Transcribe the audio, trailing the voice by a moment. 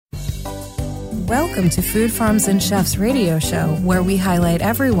Welcome to Food Farms and Chefs radio show, where we highlight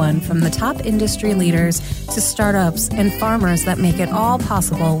everyone from the top industry leaders to startups and farmers that make it all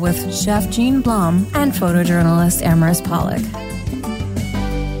possible with Chef Jean Blum and photojournalist Amaris Pollock.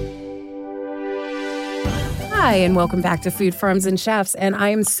 Hi, and welcome back to Food Farms and Chefs. And I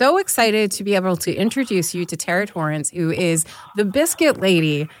am so excited to be able to introduce you to Tara Torrance, who is the Biscuit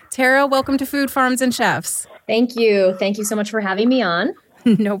Lady. Tara, welcome to Food Farms and Chefs. Thank you. Thank you so much for having me on.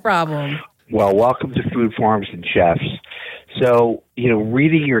 No problem. Well, welcome to Food Farms and Chefs. So,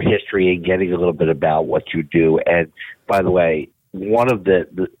 reading your history and getting a little bit about what you do. And by the way, one of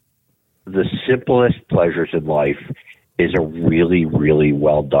the simplest pleasures in life is a really, really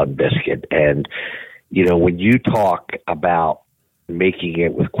well done biscuit. And, when you talk about making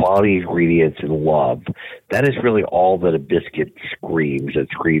it with quality ingredients and love, that is really all that a biscuit screams. It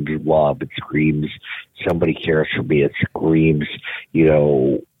screams love. It screams somebody cares for me. It screams,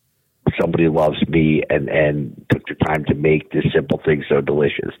 somebody loves me and took the time to make this simple thing so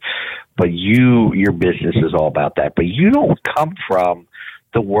delicious. But your business is all about that. But you don't come from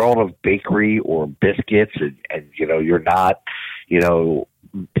the world of bakery or biscuits and you're not,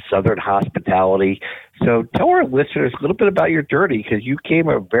 Southern hospitality. So tell our listeners a little bit about your journey, because you came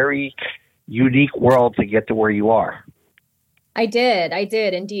a very unique world to get to where you are. I did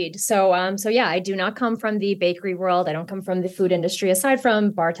indeed. So yeah, I do not come from the bakery world. I don't come from the food industry, aside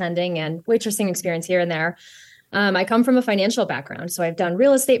from bartending and waitressing experience here and there. I come from a financial background. So I've done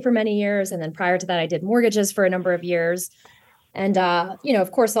real estate for many years. And then prior to that, I did mortgages for a number of years. And,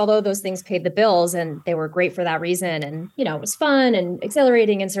 of course, although those things paid the bills and they were great for that reason, and, it was fun and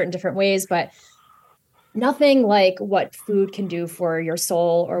exhilarating in certain different ways, but nothing like what food can do for your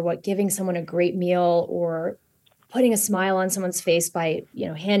soul, or what giving someone a great meal or putting a smile on someone's face by,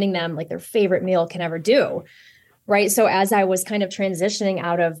 handing them like their favorite meal can ever do. Right. So as I was kind of transitioning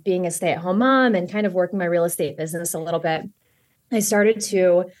out of being a stay-at-home mom and kind of working my real estate business a little bit, I started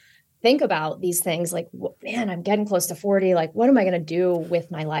to think about these things like, man, I'm getting close to 40. Like, what am I going to do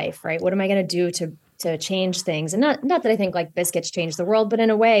with my life? Right. What am I going to do to change things? And not that I think like biscuits change the world, but in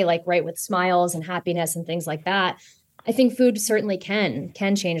a way, like, right, with smiles and happiness and things like that, I think food certainly can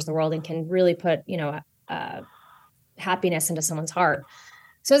change the world and can really put, happiness into someone's heart.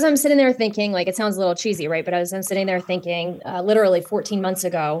 So as I'm sitting there thinking, like, it sounds a little cheesy, right? But as I'm sitting there thinking, literally 14 months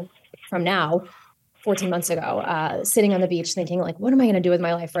ago, sitting on the beach thinking, like, what am I going to do with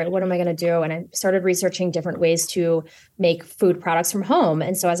my life, right? What am I going to do? And I started researching different ways to make food products from home.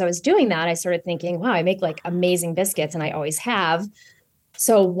 And so as I was doing that, I started thinking, wow, I make like amazing biscuits, and I always have.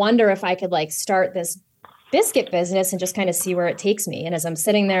 So wonder if I could like start this biscuit business and just kind of see where it takes me. And as I'm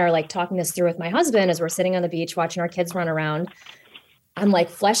sitting there, like talking this through with my husband, as we're sitting on the beach watching our kids run around, I'm like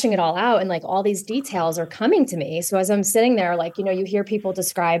fleshing it all out, and like all these details are coming to me. So as I'm sitting there, like, you hear people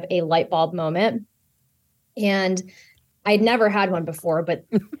describe a light bulb moment. And I'd never had one before, but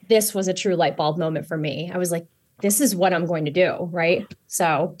this was a true light bulb moment for me. I was like, this is what I'm going to do. Right.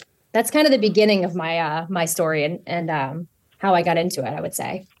 So that's kind of the beginning of my story and how I got into it, I would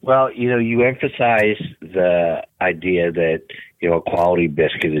say. Well, you emphasize the idea that, a quality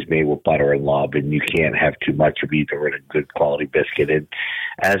biscuit is made with butter and love, and you can't have too much of either in a good quality biscuit. And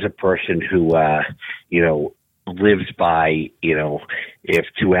as a person who, lives by, if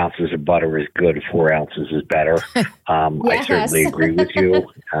 2 ounces of butter is good, 4 ounces is better. Yes. I certainly agree with you.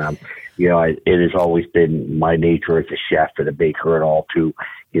 It has always been my nature as a chef and a baker and all to,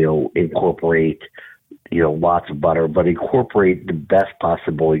 incorporate, lots of butter, but incorporate the best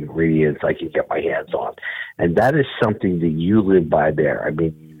possible ingredients I can get my hands on. And that is something that you live by there. I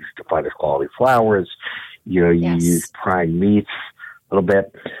mean, you use the finest quality flours, you Yes. use prime meats a little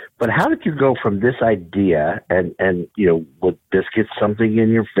bit. But how did you go from this idea and with biscuits something in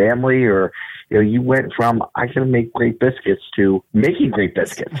your family, or, you went from, I can make great biscuits to making great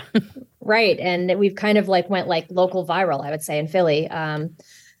biscuits? Right. And we've kind of like went like local viral, I would say, in Philly.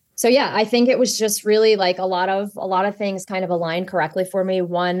 So yeah, I think it was just really like a lot of things kind of aligned correctly for me.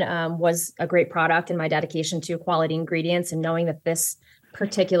 One was a great product and my dedication to quality ingredients and knowing that this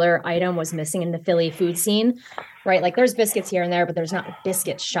particular item was missing in the Philly food scene, right? Like there's biscuits here and there, but there's not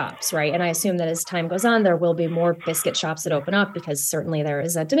biscuit shops, right? And I assume that as time goes on, there will be more biscuit shops that open up because certainly there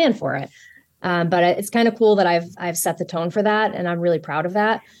is a demand for it. But it's kind of cool that I've set the tone for that, and I'm really proud of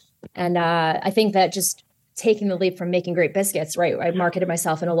that. And I think that just taking the leap from making great biscuits, right? I marketed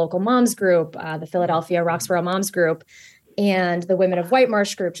myself in a local moms group, the Philadelphia Roxborough Moms Group, and the Women of White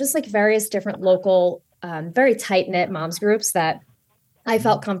Marsh Group, just like various different local, very tight-knit moms groups that I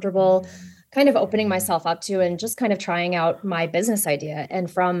felt comfortable kind of opening myself up to and just kind of trying out my business idea. And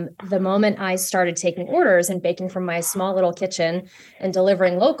from the moment I started taking orders and baking from my small little kitchen and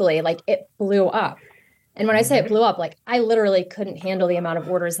delivering locally, like it blew up. And when I say it blew up, like I literally couldn't handle the amount of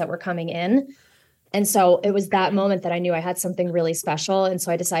orders that were coming in. And so it was that moment that I knew I had something really special. And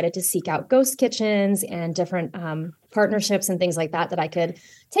so I decided to seek out ghost kitchens and different partnerships and things like that that I could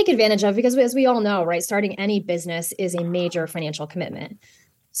take advantage of, because as we all know, right, starting any business is a major financial commitment.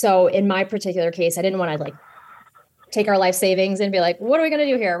 So in my particular case, I didn't want to like take our life savings and be like, what are we going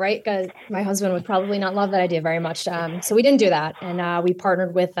to do here? Right. Because my husband would probably not love that idea very much. So we didn't do that. And we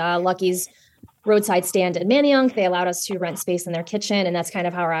partnered with Lucky's roadside stand in Manayunk. They allowed us to rent space in their kitchen. And that's kind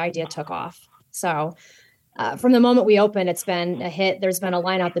of how our idea took off. So from the moment we opened, it's been a hit. There's been a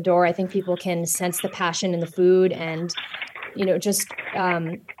line out the door. I think people can sense the passion in the food and, just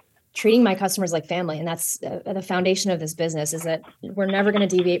treating my customers like family. And that's the foundation of this business, is that we're never going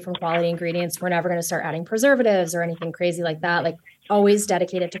to deviate from quality ingredients. We're never going to start adding preservatives or anything crazy like that. Like always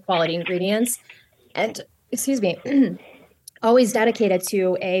dedicated to quality ingredients and always dedicated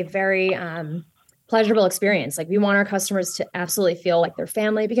to a very pleasurable experience. Like we want our customers to absolutely feel like they're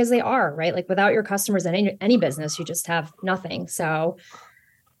family, because they are, right? Like without your customers in any business, you just have nothing. So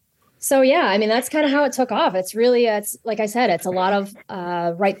yeah, I mean, that's kind of how it took off. It's really, it's like I said, it's a lot of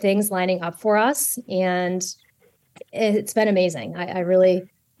right things lining up for us, and it's been amazing. I'm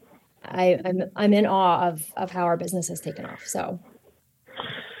in awe of how our business has taken off. So,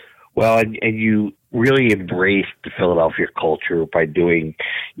 well, and you really embraced the Philadelphia culture by doing,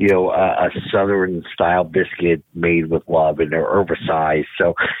 a Southern style biscuit made with love, and they're oversized.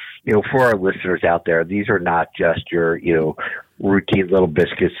 So, for our listeners out there, these are not just your, routine little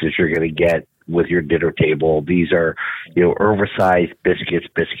biscuits that you're going to get with your dinner table. These are, oversized biscuit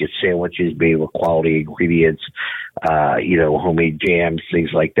sandwiches made with quality ingredients, homemade jams, things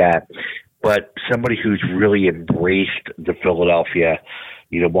like that. But somebody who's really embraced the Philadelphia,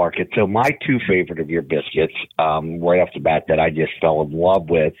 market. So my two favorite of your biscuits, right off the bat, that I just fell in love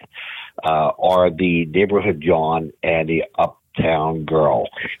with, are the Neighborhood John and the Uptown Girl.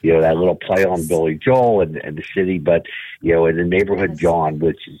 That little play on Billy Joel and the city, but in the Neighborhood John,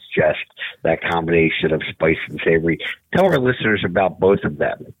 which is just that combination of spice and savory. Tell our listeners about both of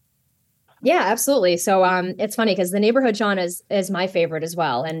them. Yeah, absolutely. So it's funny because the Neighborhood John is my favorite as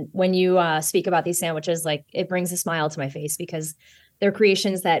well. And when you speak about these sandwiches, like it brings a smile to my face, because they're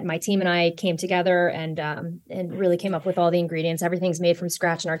creations that my team and I came together and really came up with all the ingredients. Everything's made from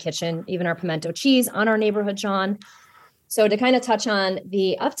scratch in our kitchen, even our pimento cheese on our Neighborhood John. So to kind of touch on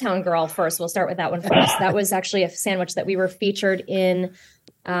the Uptown Girl first, we'll start with that one first. That was actually a sandwich that we were featured in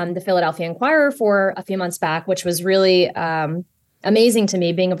the Philadelphia Inquirer for a few months back, which was really amazing to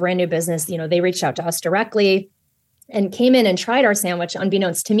me, being a brand new business. They reached out to us directly and came in and tried our sandwich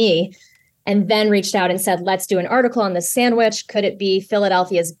unbeknownst to me, and then reached out and said, let's do an article on this sandwich. Could it be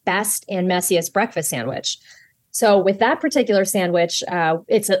Philadelphia's best and messiest breakfast sandwich? So with that particular sandwich,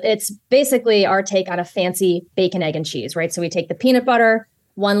 it's basically our take on a fancy bacon, egg, and cheese, right? So we take the peanut butter,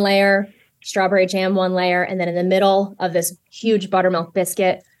 one layer, strawberry jam, one layer, and then in the middle of this huge buttermilk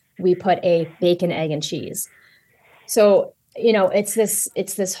biscuit, we put a bacon, egg, and cheese. So, it's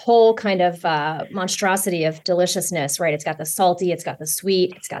this whole kind of monstrosity of deliciousness, right? It's got the salty, it's got the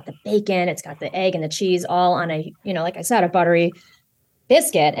sweet, it's got the bacon, it's got the egg and the cheese all on a, like I said, a buttery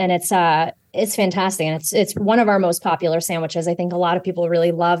biscuit. And it's fantastic. And it's one of our most popular sandwiches. I think a lot of people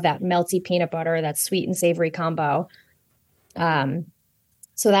really love that melty peanut butter, that sweet and savory combo.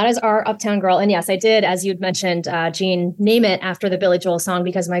 So that is our Uptown Girl. And yes, I did, as you'd mentioned, Jean, name it after the Billy Joel song,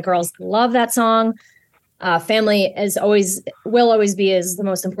 because my girls love that song. Family will always be the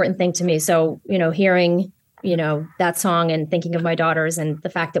most important thing to me. So, hearing, that song and thinking of my daughters and the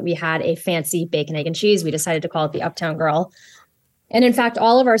fact that we had a fancy bacon, egg, and cheese, we decided to call it the Uptown Girl. And in fact,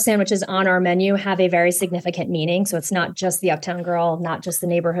 all of our sandwiches on our menu have a very significant meaning. So it's not just the Uptown Girl, not just the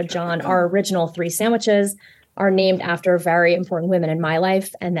Neighborhood John. Our original 3 sandwiches are named after very important women in my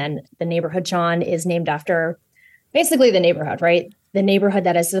life. And then the Neighborhood John is named after basically the neighborhood, right? The neighborhood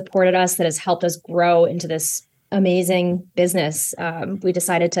that has supported us, that has helped us grow into this amazing business. We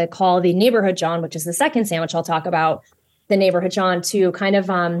decided to call the Neighborhood John, which is the second sandwich I'll talk about, the Neighborhood John, to kind of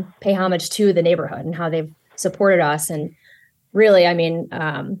pay homage to the neighborhood and how they've supported us. And really,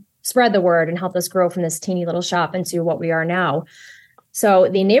 spread the word and help us grow from this teeny little shop into what we are now. So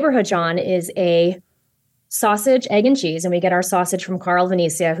the Neighborhood John is a sausage, egg, and cheese. And we get our sausage from Carl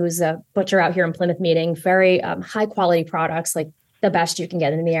Venecia, who's a butcher out here in Plymouth Meeting. Very high quality products, like the best you can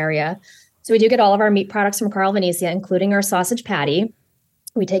get in the area. So we do get all of our meat products from Carl Venecia, including our sausage patty.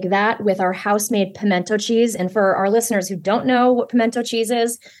 We take that with our house-made pimento cheese. And for our listeners who don't know what pimento cheese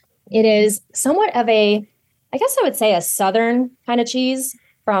is, It is somewhat of a, I guess I would say a Southern kind of cheese.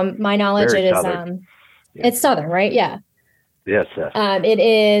 From my knowledge, Very it is, Southern. It's Southern, right? Yeah. Yes. It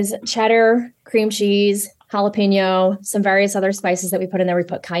is cheddar, cream cheese, jalapeno, some various other spices that we put in there. We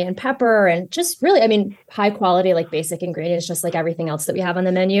put cayenne pepper and just really, I mean, high quality, like basic ingredients, just like everything else that we have on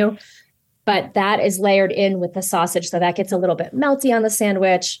the menu. But that is layered in with the sausage. So that gets a little bit melty on the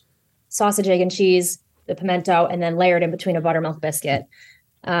sandwich, sausage, egg, and cheese, the pimento, and then layered in between a buttermilk biscuit.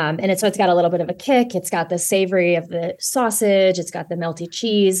 So it's got a little bit of a kick. It's got the savory of the sausage. It's got the melty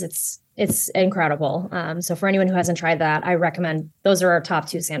cheese. It's incredible. So for anyone who hasn't tried that, I recommend those are our top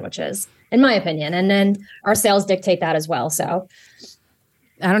 2 sandwiches, in my opinion. And then our sales dictate that as well. So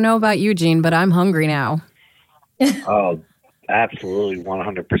I don't know about you, Jean, but I'm hungry now. Oh, absolutely,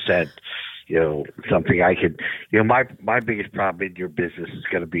 100%. Something I could. My biggest problem in your business is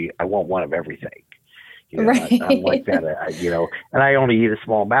going to be I want one of everything. Right. I'm like that. And I only eat a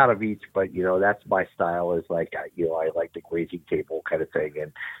small amount of each, but that's my style. Is like I like the grazing table kind of thing,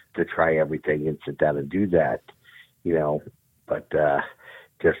 and to try everything and sit down and do that. But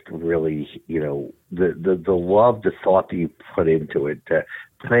just really, the love, the thought that you put into it, the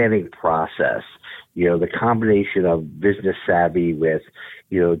planning process, the combination of business savvy with,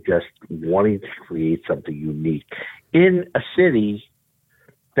 just wanting to create something unique in a city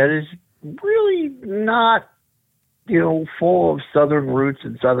that is really not, full of Southern roots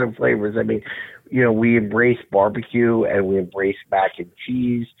and Southern flavors. I mean, we embrace barbecue and we embrace mac and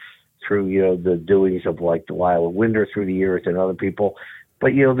cheese through, the doings of like Delilah Winder through the years and other people.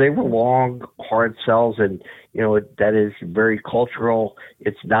 But, they were long, hard sells and, that is very cultural.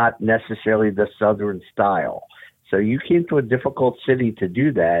 It's not necessarily the Southern style. So you came to a difficult city to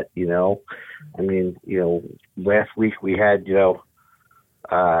do that, I mean, last week we had, the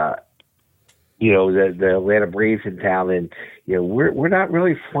Atlanta Braves in town, and we're not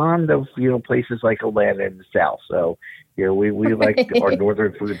really fond of places like Atlanta in the South. So we like our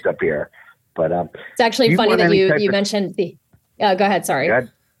northern foods up here. But it's actually funny that you mentioned the. Go ahead. Sorry. Go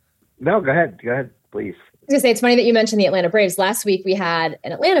ahead. No, go ahead. Go ahead, please. I was gonna say it's funny that you mentioned the Atlanta Braves. Last week we had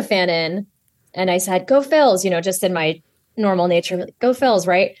an Atlanta fan in, and I said, "Go Phils!" Just in my normal nature, like, "Go Phils!"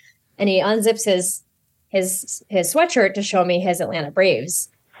 Right? And he unzips his sweatshirt to show me his Atlanta Braves.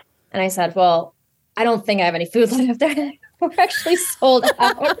 And I said, well, I don't think I have any food left there. We're actually sold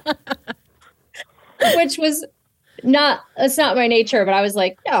out, which was it's not my nature, but I was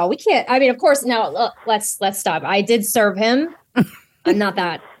like, no, we can't. I mean, of course, now let's stop. I did serve him. I'm not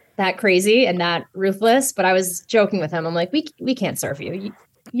that crazy and that ruthless, but I was joking with him. I'm like, we can't serve you.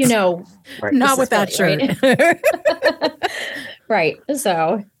 Right. Not with that shirt. Right? Right.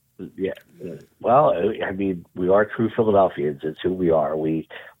 So. Yeah. Well, I mean, we are true Philadelphians. It's who we are. We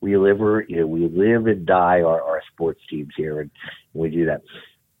live and die our sports teams here, and we do that.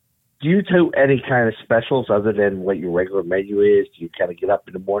 Do you do any kind of specials other than what your regular menu is? Do you kind of get up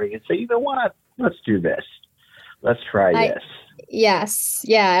in the morning and say, you know what, let's do this. Let's try this. Yes.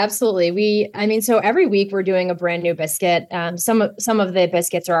 Yeah, absolutely. So every week we're doing a brand new biscuit. Some of the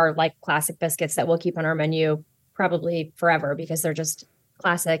biscuits are like classic biscuits that we'll keep on our menu probably forever because they're just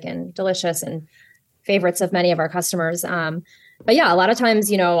classic and delicious and favorites of many of our customers. But yeah, a lot of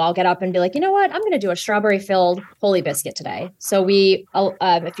times, I'll get up and be like, you know what, I'm going to do a strawberry filled holy biscuit today. So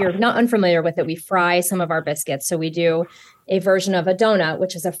if you're not unfamiliar with it, we fry some of our biscuits. So we do a version of a donut,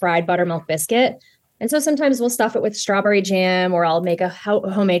 which is a fried buttermilk biscuit. And so sometimes we'll stuff it with strawberry jam, or I'll make a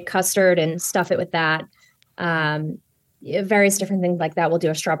homemade custard and stuff it with that. Various different things like that. We'll do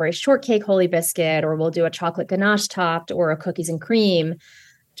a strawberry shortcake holy biscuit, or we'll do a chocolate ganache topped, or a cookies and cream,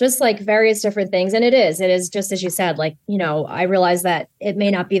 just like various different things. And it is just as you said, like, I realize that it may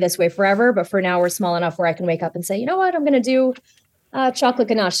not be this way forever, but for now we're small enough where I can wake up and say, you know what, I'm going to do chocolate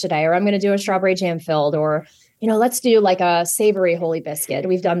ganache today, or I'm going to do a strawberry jam filled, or, let's do like a savory holy biscuit.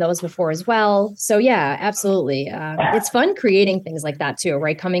 We've done those before as well. So yeah, absolutely. It's fun creating things like that too,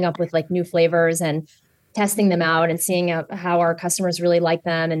 right? Coming up with like new flavors and testing them out and seeing how our customers really like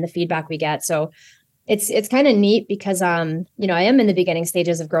them and the feedback we get. So it's kind of neat because, I am in the beginning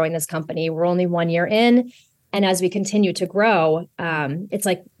stages of growing this company. We're only 1 year in. And as we continue to grow, it's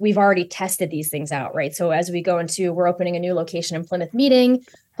like we've already tested these things out, right? So as we go we're opening a new location in Plymouth Meeting,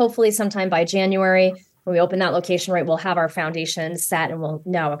 hopefully sometime by January. When we open that location, right, we'll have our foundation set and we'll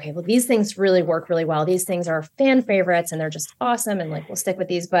know, okay, well, these things really work really well. These things are fan favorites and they're just awesome. And like, we'll stick with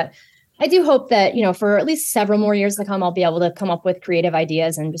these. But I do hope that, for at least several more years to come, I'll be able to come up with creative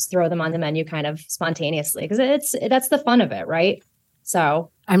ideas and just throw them on the menu kind of spontaneously, because that's the fun of it, right?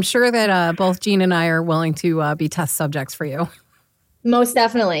 So I'm sure that both Jean and I are willing to be test subjects for you. Most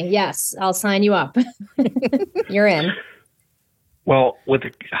definitely. Yes. I'll sign you up. You're in. Well, with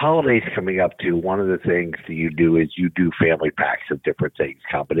the holidays coming up too, one of the things that you do is you do family packs of different things,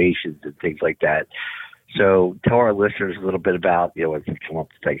 combinations and things like that. So tell our listeners a little bit about, as we come up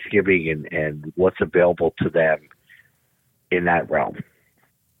to Thanksgiving and what's available to them in that realm.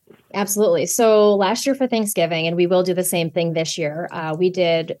 Absolutely. So last year for Thanksgiving, and we will do the same thing this year, we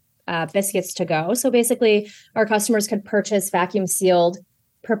did biscuits to go. So basically our customers could purchase vacuum sealed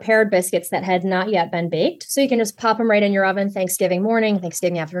prepared biscuits that had not yet been baked. So you can just pop them right in your oven Thanksgiving morning,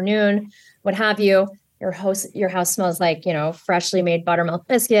 Thanksgiving afternoon, what have you. Your house smells like, freshly made buttermilk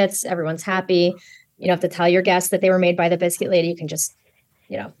biscuits. Everyone's happy. You don't have to tell your guests that they were made by the biscuit lady. You can just,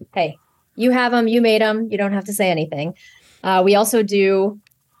 hey, you have them, you made them. You don't have to say anything. We also do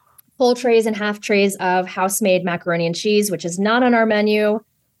full trays and half trays of house-made macaroni and cheese, which is not on our menu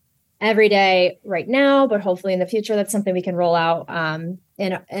every day right now, but hopefully in the future, that's something we can roll out.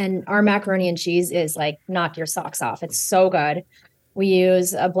 And our macaroni and cheese is like knock your socks off. It's so good. We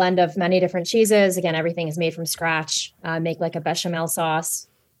use a blend of many different cheeses. Again, everything is made from scratch. Make like a bechamel sauce.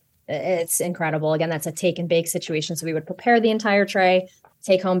 It's incredible. Again, that's a take and bake situation. So we would prepare the entire tray,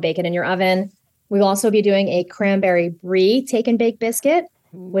 take home, bake it in your oven. We'll also be doing a cranberry brie take and bake biscuit,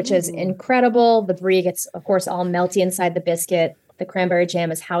 which is incredible. The brie gets, of course, all melty inside the biscuit. The cranberry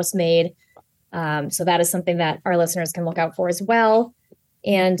jam is house made. So that is something that our listeners can look out for as well.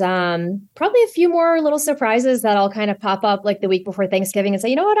 And probably a few more little surprises that I'll kind of pop up like the week before Thanksgiving and say,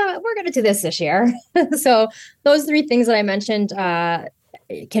 you know what, we're going to do this year. So those three things that I mentioned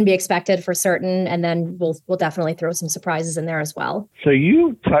can be expected for certain. And then we'll definitely throw some surprises in there as well. So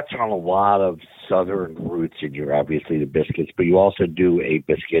you touch on a lot of Southern roots in your, obviously, the biscuits, but you also do a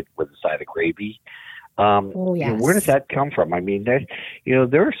biscuit with a side of gravy. Yes. Where does that come from? I mean,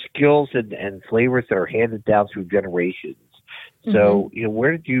 there are skills and flavors that are handed down through generations. So,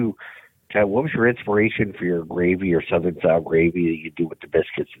 what was your inspiration for your gravy or Southern style gravy that you do with the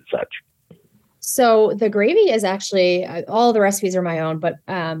biscuits and such? So the gravy is actually, all the recipes are my own, but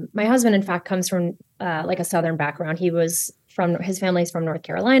my husband, in fact, comes from like a Southern background. His family's from North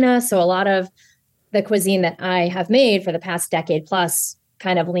Carolina. So a lot of the cuisine that I have made for the past decade plus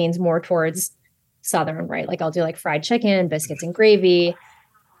kind of leans more towards Southern, right? Like I'll do like fried chicken, biscuits and gravy,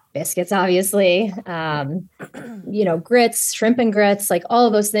 biscuits, obviously, grits, shrimp and grits, like all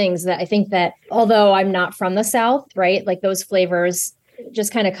of those things that I think that although I'm not from the South, right? Like those flavors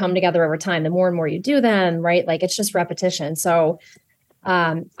just kind of come together over time. The more and more you do them, right? Like it's just repetition. So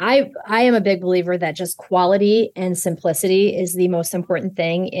I am a big believer that just quality and simplicity is the most important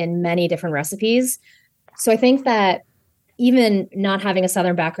thing in many different recipes. So I think that even not having a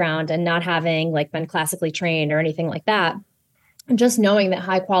Southern background and not having like been classically trained or anything like that, just knowing that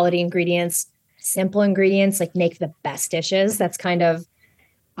high quality ingredients, simple ingredients, like make the best dishes. That's kind of,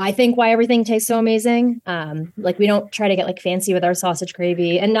 I think, why everything tastes so amazing. Like we don't try to get like fancy with our sausage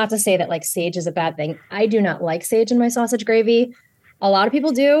gravy, and not to say that like sage is a bad thing. I do not like sage in my sausage gravy. A lot of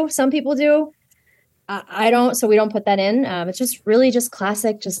people do. Some people do. I don't. So we don't put that in. It's just really just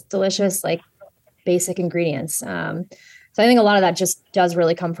classic, just delicious, like basic ingredients. So I think a lot of that just does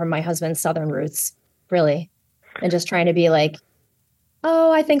really come from my husband's Southern roots, really. And just trying to be like,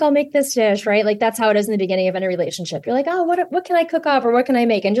 oh, I think I'll make this dish, right? Like that's how it is in the beginning of any relationship. You're like, oh, what can I cook up or what can I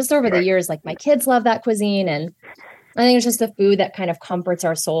make? And just over the years, like my kids love that cuisine. And I think it's just a food that kind of comforts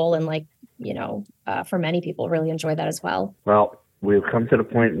our soul. And like, for many people really enjoy that as well. Well, we've come to the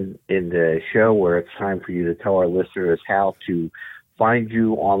point in the show where it's time for you to tell our listeners how to find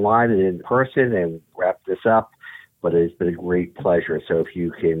you online and in person and wrap this up. But it's been a great pleasure. So if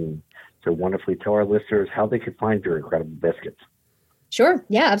you can so wonderfully tell our listeners how they can find your incredible biscuits. Sure.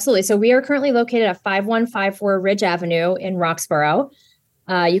 Yeah, absolutely. So we are currently located at 5154 Ridge Avenue in Roxborough.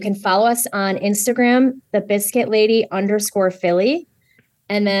 You can follow us on Instagram, thebiscuitlady_Philly.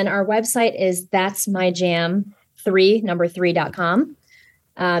 And then our website is that'smyjam3.com.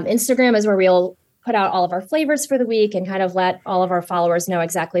 Instagram is where we'll put out all of our flavors for the week and kind of let all of our followers know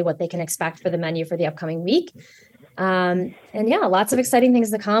exactly what they can expect for the menu for the upcoming week. And yeah, lots of exciting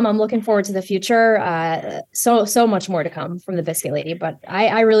things to come. I'm looking forward to the future. So much more to come from the Biscuit Lady, but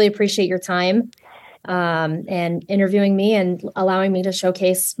I really appreciate your time, and interviewing me and allowing me to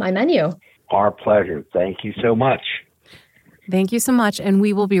showcase my menu. Our pleasure. Thank you so much. Thank you so much. And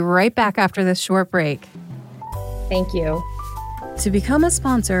we will be right back after this short break. Thank you. To become a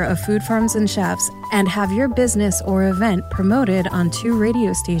sponsor of Food Farms and Chefs and have your business or event promoted on 2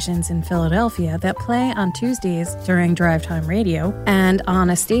 radio stations in Philadelphia that play on Tuesdays during Drive Time Radio and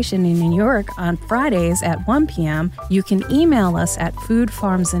on a station in New York on Fridays at 1 p.m., you can email us at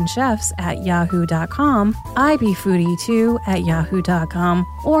foodfarmsandchefs@yahoo.com, ibfoodie2@yahoo.com,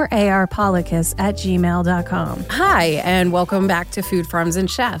 or arpolicus@gmail.com. Hi, and welcome back to Food Farms and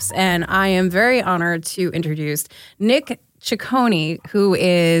Chefs. And I am very honored to introduce Nick Ciccone, who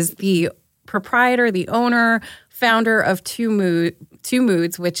is the proprietor, the owner, founder of Two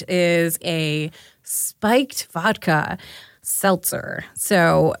Moods, which is a spiked vodka seltzer.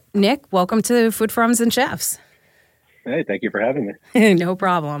 So, Nick, welcome to Food Farms and Chefs. Hey, thank you for having me. No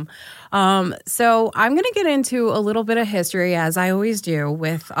problem. So I'm going to get into a little bit of history, as I always do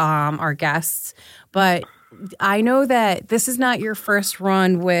with our guests, but I know that this is not your first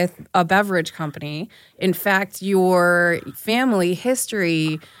run with a beverage company. In fact, your family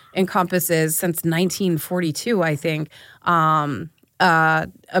history encompasses since 1942, I think,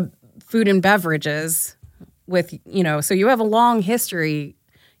 food and beverages with, so you have a long history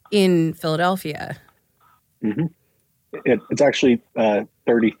in Philadelphia. Mm-hmm. It's actually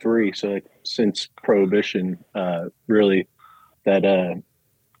 33. So since Prohibition, really, that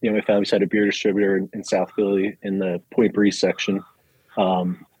my family's had a beer distributor in South Philly in the Point Breeze section.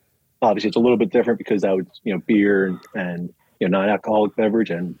 Obviously, it's a little bit different because that would, beer and non-alcoholic beverage,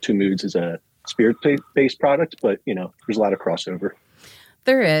 and Two Moods is a spirit-based product, but, there's a lot of crossover.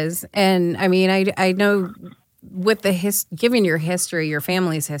 There is. And I mean, I know with the given your history, your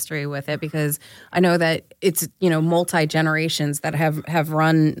family's history with it, because I know that it's, multi-generations that have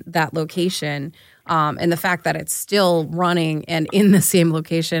run that location. And the fact that it's still running and in the same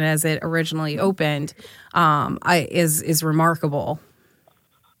location as it originally opened is remarkable.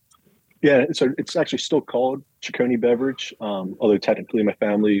 Yeah, so it's actually still called Ciccone Beverage, although technically my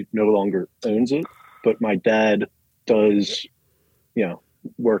family no longer owns it. But my dad does,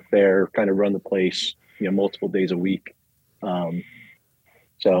 work there, kind of run the place, multiple days a week.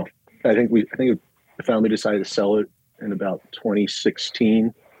 So I think the family decided to sell it in about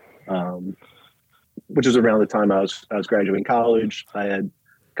 2016. Which was around the time I was graduating college. I had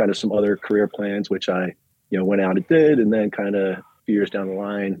kind of some other career plans, which I, went out and did, and then kind of a few years down the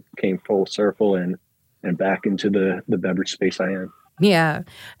line came full circle and back into the beverage space I am. Yeah.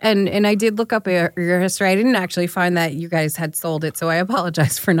 And I did look up your history. I didn't actually find that you guys had sold it, so I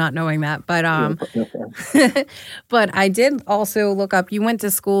apologize for not knowing that. But but I did also look up, you went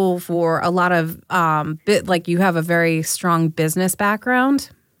to school for a lot of you have a very strong business background.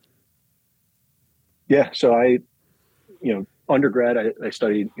 Yeah, so I, undergrad, I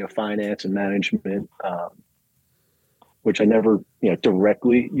studied, finance and management, which I never,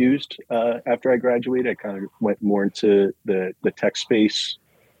 directly used after I graduated. I kind of went more into the tech space,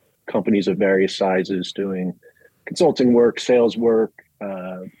 companies of various sizes doing consulting work, sales work,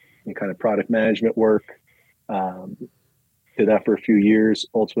 and kind of product management work. Did that for a few years,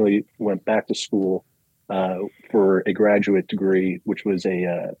 ultimately went back to school for a graduate degree, which was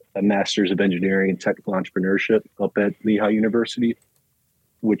a master's of engineering and technical entrepreneurship up at Lehigh University,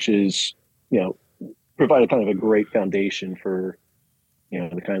 which is, provided kind of a great foundation for,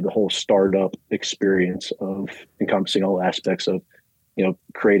 the whole startup experience of encompassing all aspects of,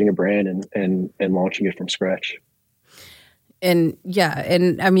 creating a brand and launching it from scratch. And yeah,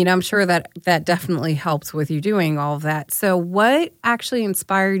 and I mean, I'm sure that definitely helps with you doing all of that. So what actually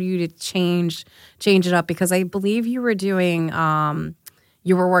inspired you to change it up? Because I believe you were doing,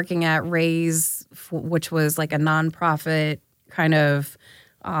 you were working at Raise, which was like a nonprofit kind of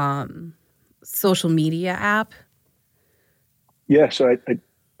social media app. Yeah, so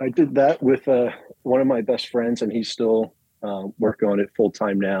I did that with one of my best friends, and he's still working on it full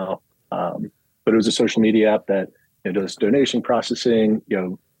time now. But it was a social media app that does donation processing,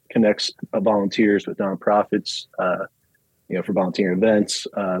 connects volunteers with nonprofits, for volunteer events,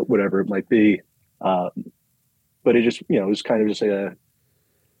 whatever it might be. But it just, it was kind of just a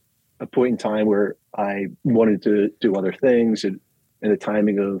point in time where I wanted to do other things, and the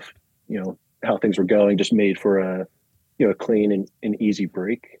timing of, how things were going just made for a clean and easy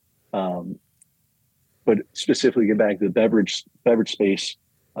break. But specifically get back to the beverage space,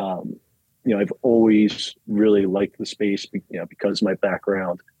 I've always really liked the space, because of my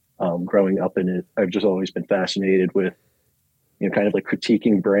background, growing up in it. I've just always been fascinated with, kind of like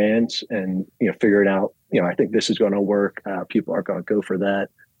critiquing brands and, figuring out, I think this is going to work. People aren't going to go for that,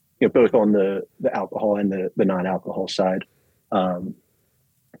 both on the alcohol and the non-alcohol side.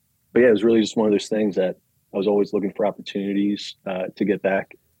 But yeah, it was really just one of those things that I was always looking for opportunities to get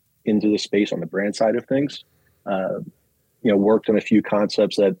back into the space on the brand side of things. worked on a few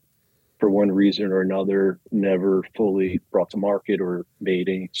concepts that for one reason or another never fully brought to market or made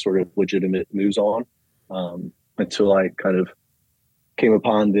any sort of legitimate moves on, until I kind of came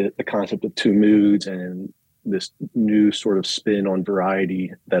upon the concept of two moods and this new sort of spin on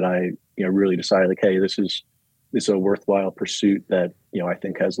variety that I really decided, like, hey, this is a worthwhile pursuit that I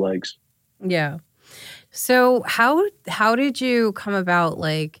think has legs. Yeah. So how did you come about,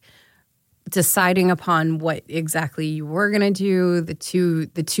 like, deciding upon what exactly you were going to do, the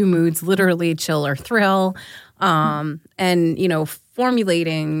two moods, literally chill or thrill, and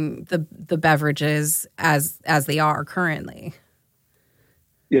formulating the beverages as they are currently?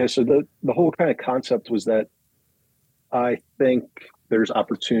 Yeah, so the whole kind of concept was that I think there's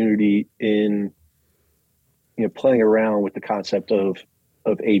opportunity in playing around with the concept of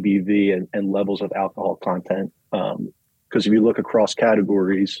ABV and levels of alcohol content. Because if you look across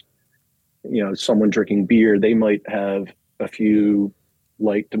categories, someone drinking beer, they might have a few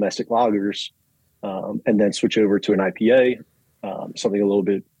light domestic lagers, and then switch over to an IPA, something a little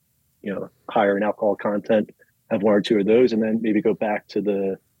bit higher in alcohol content, have one or two of those, and then maybe go back to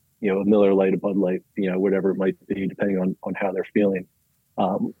the a Miller Lite, a Bud Light, whatever it might be, depending on how they're feeling.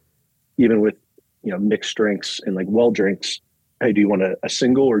 Even with mixed drinks and like well drinks, hey, do you want a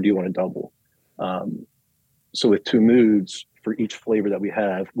single or do you want a double? So with two moods, for each flavor that we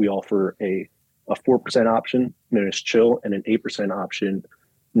have, we offer a 4% option known as chill and an 8% option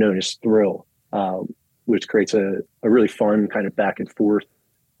known as thrill, which creates a really fun kind of back and forth.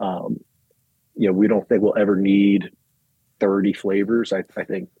 We don't think we'll ever need 30 flavors. I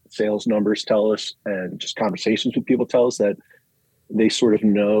think sales numbers tell us, and just conversations with people tell us, that they sort of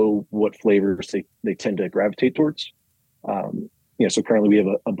know what flavors they tend to gravitate towards. So currently we have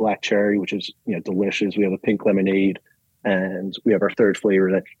a black cherry, which is delicious. We have a pink lemonade, and we have our third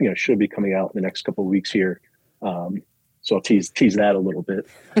flavor that should be coming out in the next couple of weeks here. So I'll tease that a little bit.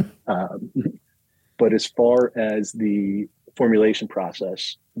 But as far as the formulation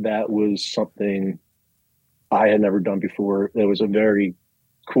process, that was something I had never done before. That was a very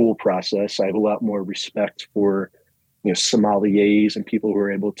cool process. I have a lot more respect for sommeliers and people who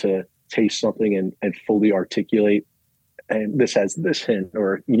are able to taste something and fully articulate, and this has this hint,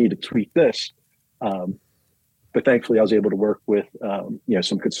 or you need to tweak this. But thankfully I was able to work with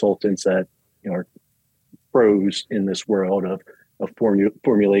some consultants that are pros in this world of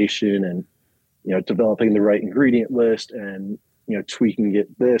formulation and developing the right ingredient list and tweaking it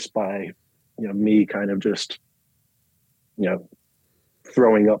this by me kind of just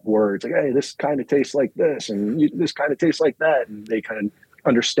throwing up words like, hey, this kind of tastes like this, and this kind of tastes like that, and they kind of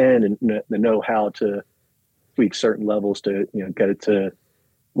understand and know how to tweak certain levels to get it to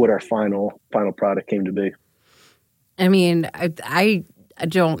what our final product came to be. I mean, I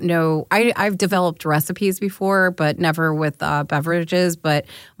don't know. I've developed recipes before, but never with beverages. But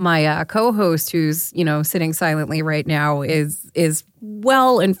my co-host, who's sitting silently right now, is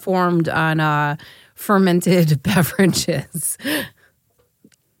well informed on fermented beverages.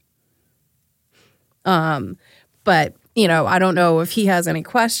 But I don't know if he has any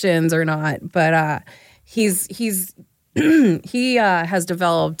questions or not. But he's he has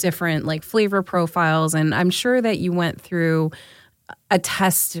developed different like flavor profiles, and I'm sure that you went through a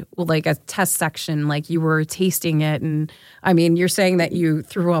test section, like you were tasting it. And I mean, you're saying that you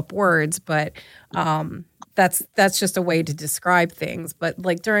threw up words, but that's just a way to describe things. But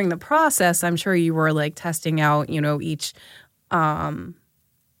like during the process, I'm sure you were like testing out,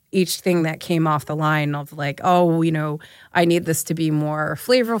 each thing that came off the line of like, oh, I need this to be more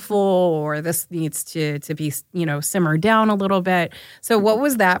flavorful, or this needs to be, simmered down a little bit. So what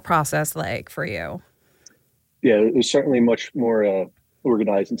was that process like for you? Yeah, it was certainly much more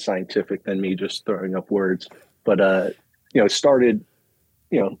organized and scientific than me just throwing up words. But, it started,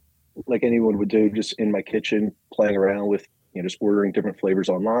 like anyone would do, just in my kitchen, playing around with, just ordering different flavors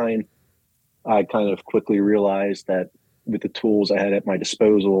online. I kind of quickly realized that with the tools I had at my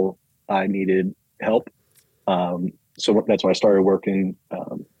disposal, I needed help. So that's when I started working,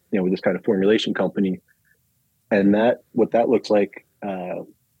 with this kind of formulation company. And what that looks like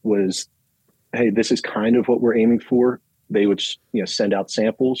was, hey, this is kind of what we're aiming for. They would, send out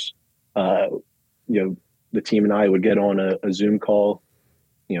samples. The team and I would get on a Zoom call.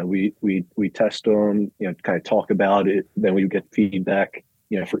 We test them, kind of talk about it. Then we would get feedback,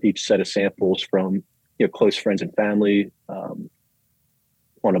 for each set of samples from, close friends and family, on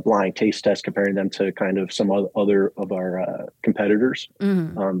a blind taste test, comparing them to kind of some other of our competitors,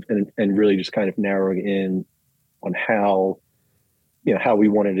 and really just kind of narrowing in on how we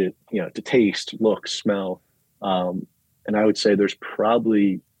wanted it, to taste, look, smell. And I would say there's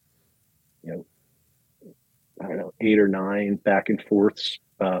probably, I don't know, 8 or 9 back and forths,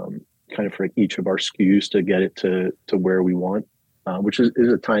 kind of for each of our SKUs to get it to where we want, which is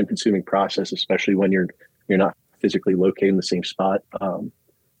a time consuming process, especially when you're not physically located in the same spot.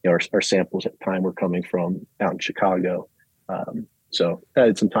 Our samples at the time were coming from out in Chicago. So I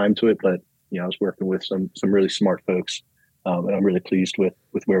had some time to it, but I was working with some really smart folks, and I'm really pleased with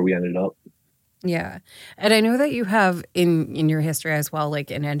where we ended up. Yeah. And I know that you have in your history as well,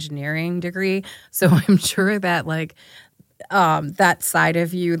 like an engineering degree. So I'm sure that like that side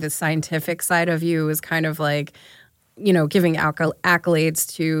of you, the scientific side of you is kind of like, giving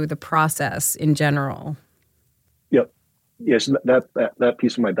accolades to the process in general. Yep. Yes. That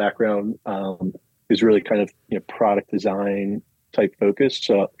piece of my background is really kind of, product design type focused.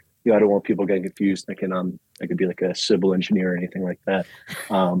 So, I don't want people getting confused thinking I could be like a civil engineer or anything like that.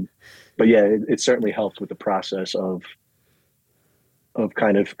 But yeah, it certainly helps with the process of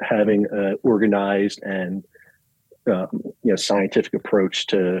kind of having an organized and scientific approach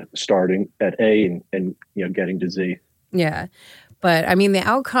to starting at A and getting to Z. Yeah. But I mean, the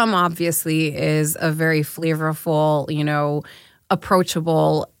outcome obviously is a very flavorful,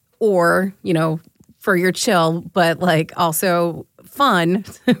 approachable, or, for your chill, but like also fun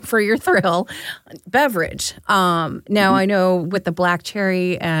for your thrill beverage. Now I know with the black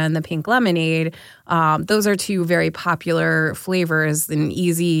cherry and the pink lemonade, those are two very popular flavors and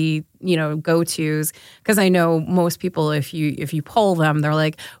easy, go-tos. Because I know most people, if you poll them, they're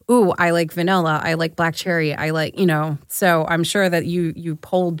like, "Ooh, I like vanilla. I like black cherry. I like," So I'm sure that you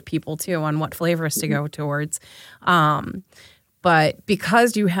polled people too on what flavors to go towards. But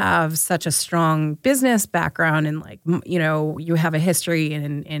because you have such a strong business background and you have a history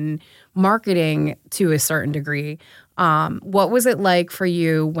in marketing to a certain degree, what was it like for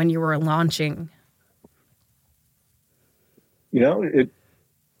you when you were launching? The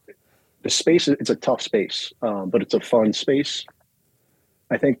space, it's a tough space, but it's a fun space.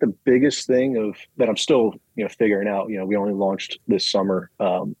 I think the biggest thing that I'm still, figuring out, we only launched this summer,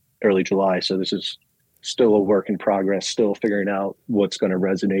 early July. So this is still a work in progress, still figuring out what's going to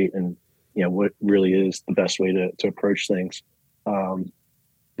resonate and, what really is the best way to approach things. But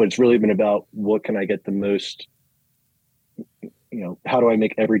it's really been about what can I get the most, how do I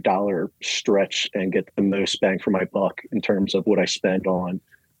make every dollar stretch and get the most bang for my buck in terms of what I spend on,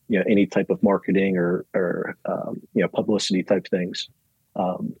 any type of marketing or publicity type things.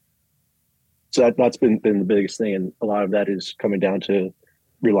 So that's been the biggest thing. And a lot of that is coming down to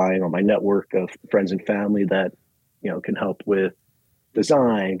relying on my network of friends and family that, can help with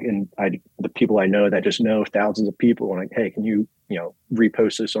design. And the people I know that just know thousands of people are like, hey, can you,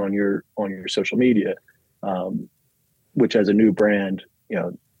 repost this on your social media? Which as a new brand,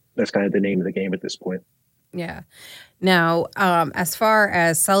 that's kind of the name of the game at this point. Yeah. Now, as far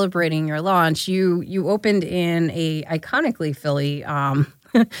as celebrating your launch, you opened in a iconically Philly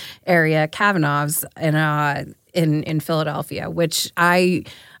area, Kavanaugh's, in Philadelphia,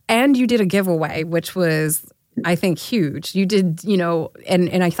 and you did a giveaway, which was, I think, huge. You did,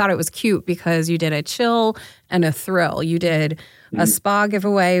 and I thought it was cute because you did a chill and a thrill. You did a spa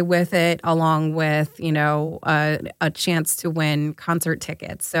giveaway with it, along with, a chance to win concert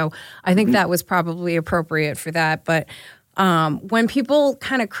tickets. So I think that was probably appropriate for that. But when people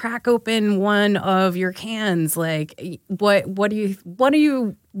kind of crack open one of your cans, like what do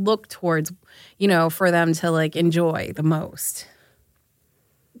you look towards, for them to like enjoy the most?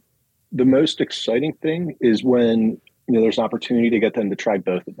 The most exciting thing is when, there's an opportunity to get them to try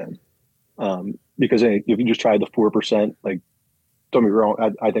both of them. Because if you just try the 4%, like, don't be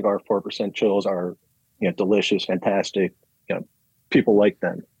wrong, I think our 4% chills are, delicious, fantastic. People like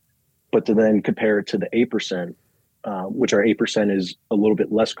them. But to then compare it to the 8%, which our 8% is a little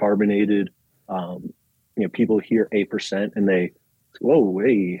bit less carbonated. People hear 8% and they, whoa,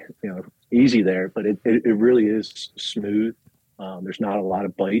 hey, easy there, but it really is smooth. There's not a lot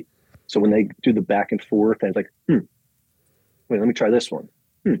of bite. So when they do the back and forth, and it's like, wait, let me try this one.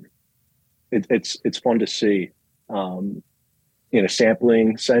 It's fun to see, in a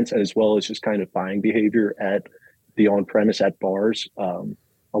sampling sense, as well as just kind of buying behavior at the on-premise at bars.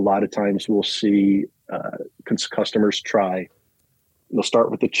 A lot of times we'll see customers they'll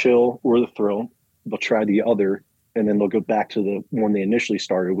start with the chill or the thrill, they'll try the other, and then they'll go back to the one they initially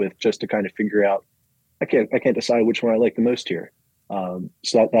started with just to kind of figure out, I can't decide which one I like the most here.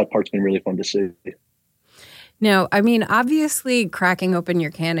 So that part's been really fun to see. Now, I mean, obviously cracking open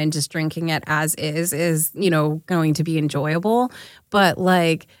your can and just drinking it as is, going to be enjoyable. But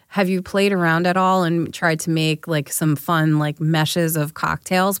like, have you played around at all and tried to make like some fun, like meshes of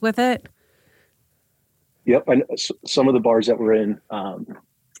cocktails with it? Yep. And some of the bars that we're in,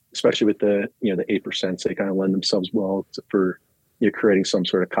 especially with the 8%, they kind of lend themselves well for creating some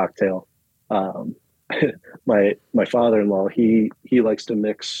sort of cocktail. My father-in-law, he likes to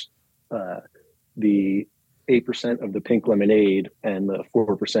mix the 8% of the pink lemonade and the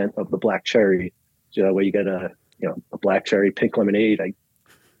 4% of the black cherry. So that way you get a black cherry, pink lemonade. I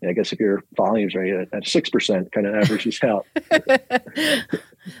guess if your volume's right at 6%, kind of averages out.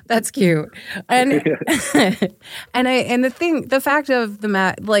 That's cute. And the fact of the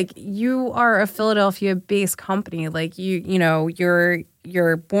matter, like, you are a Philadelphia-based company. Like,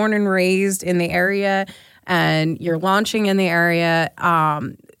 you're born and raised in the area, and you're launching in the area.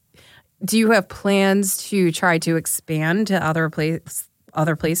 Do you have plans to try to expand to other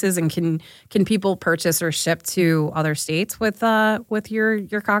places? And can people purchase or ship to other states with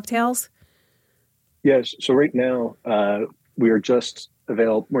your cocktails? Yes. So right now, we are just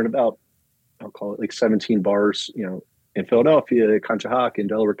available. We're in about, I'll call it like 17 bars, in Philadelphia, Conshohocken,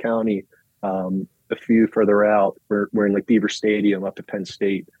 Delaware County, a few further out. We're in like Beaver Stadium up to Penn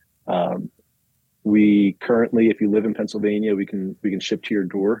State. We currently, if you live in Pennsylvania, we can ship to your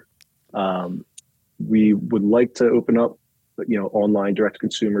door. We would like to open up, online direct to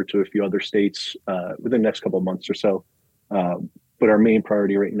consumer to a few other states within the next couple of months or so. But our main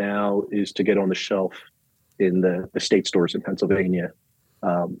priority right now is to get on the shelf in the state stores in Pennsylvania,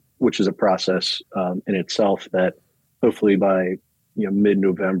 which is a process in itself that hopefully by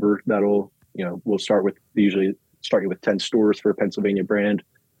mid-November, we'll start with usually starting with 10 stores for a Pennsylvania brand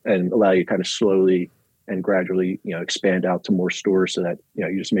and allow you kind of slowly and gradually expand out to more stores so that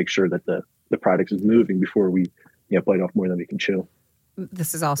you just make sure that the product is moving before we bite off more than we can chew.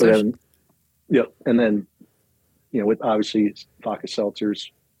 This is also and then with obviously vodka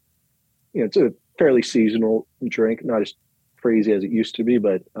seltzers, it's a fairly seasonal drink, not as crazy as it used to be,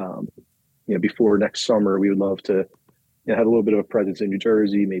 but before next summer, we would love to have a little bit of a presence in New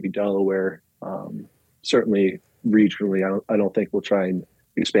Jersey, maybe Delaware. Certainly regionally, I don't think we'll try and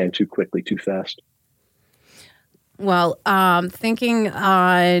expand too quickly, too fast. Well, thinking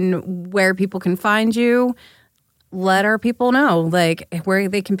on where people can find you, let our people know, like, where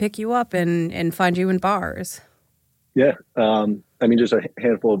they can pick you up and find you in bars. Yeah. Just a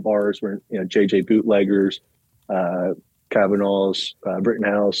handful of bars. We're JJ Bootleggers, Kavanaugh's,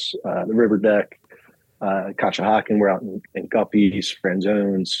 Rittenhouse, the River Deck, Conshohocken. We're out in Guppy's,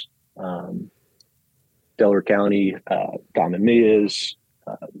 Franzone's, Delaware County, Dom and Mia's,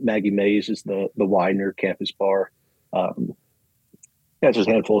 Maggie Mays is the Widener campus bar. Just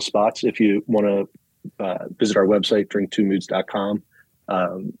a handful of spots. If you want to visit our website, drink2moods.com,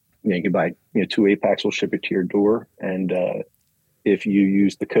 you can buy 2 8-packs. We'll ship it to your door. And if you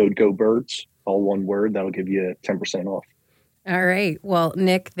use the code GOBIRDS, all one word, that'll give you 10% off. All right. Well,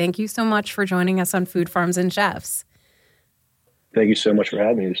 Nick, thank you so much for joining us on Food Farms and Chefs. Thank you so much for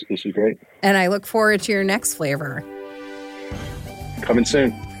having me. This is great. And I look forward to your next flavor. Coming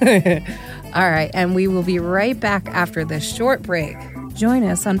soon. All right. And we will be right back after this short break. Join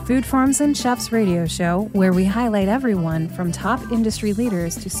us on Food Farms and Chefs radio show, where we highlight everyone from top industry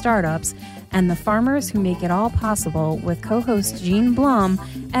leaders to startups and the farmers who make it all possible, with co-host Jean Blum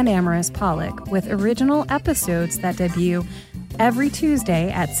and Amaris Pollock, with original episodes that debut every Tuesday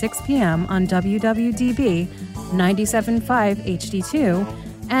at 6 p.m. on WWDB 97.5 HD2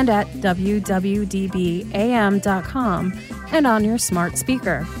 and at wwdbam.com and on your smart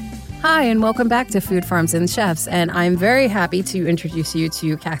speaker. Hi, and welcome back to Food Farms and Chefs, and I'm very happy to introduce you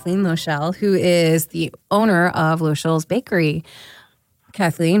to Kathleen Loschel, who is the owner of Loschel's Bakery.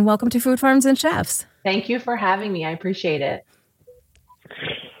 Kathleen, welcome to Food Farms and Chefs. Thank you for having me. I appreciate it.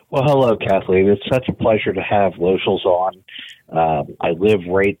 Well, hello, Kathleen. It's such a pleasure to have Loschel's on. I live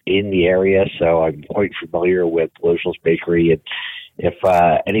right in the area, so I'm quite familiar with Loschel's Bakery. And if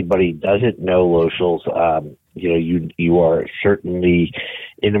anybody doesn't know Loschel's, you are certainly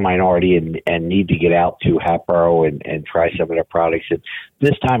in the minority and need to get out to Hatboro and try some of their products. And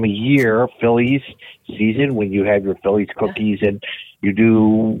this time of year, Phillies season, when you have your Phillies cookies and you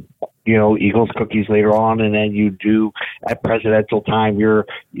do, Eagles cookies later on, and then you do at presidential time your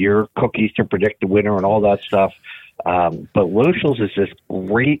cookies to predict the winner and all that stuff. But Loschel's is this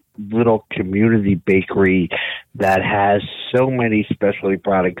great little community bakery that has so many specialty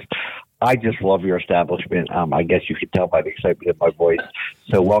products. I just love your establishment. I guess you can tell by the excitement in my voice.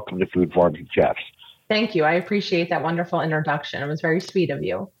 So welcome to Food Farms and Chefs. Thank you. I appreciate that wonderful introduction. It was very sweet of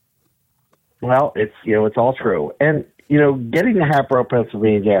you. Well, it's all true. And, getting to Hatboro,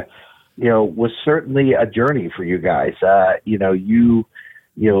 Pennsylvania, was certainly a journey for you guys. You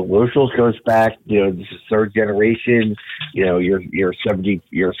Locals goes back, this is third generation, you're 70,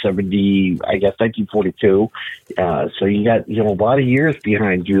 I guess 1942. So you got, a lot of years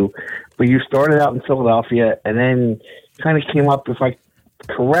behind you, but you started out in Philadelphia and then kind of came up, if I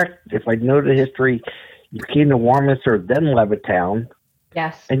know the history, you came to Warminster, then Levittown.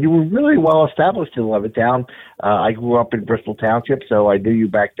 Yes. And you were really well established in Levittown. I grew up in Bristol Township, so I knew you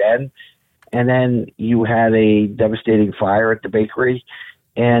back then. And then you had a devastating fire at the bakery,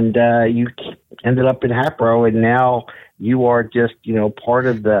 and you ended up in Hatboro, and now you are just, part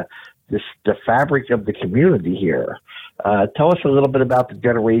of the fabric of the community here. Tell us a little bit about the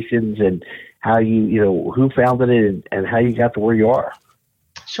generations and how who founded it and how you got to where you are.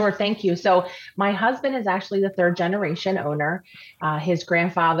 Sure. Thank you. So my husband is actually the third generation owner. His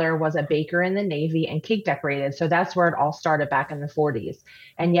grandfather was a baker in the Navy and cake decorated. So that's where it all started back in the 40s.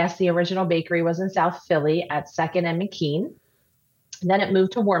 And yes, the original bakery was in South Philly at 2nd and McKean. Then it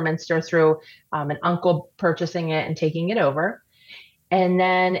moved to Warminster through an uncle purchasing it and taking it over. And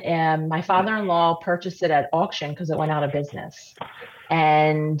then my father-in-law purchased it at auction because it went out of business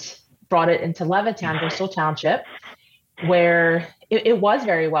and brought it into Levittown, Bristol Township, where it was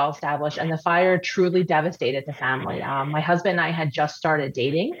very well established, and the fire truly devastated the family. My husband and I had just started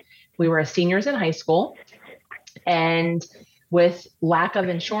dating. We were seniors in high school, and with lack of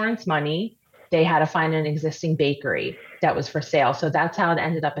insurance money, they had to find an existing bakery that was for sale. So that's how it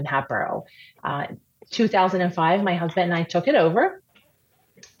ended up in Hatboro. 2005, my husband and I took it over,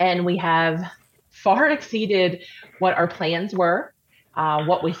 and we have far exceeded what our plans were,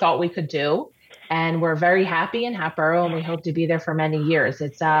 what we thought we could do. And we're very happy in Hatboro, and we hope to be there for many years.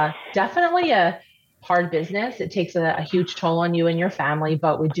 It's definitely a hard business. It takes a huge toll on you and your family,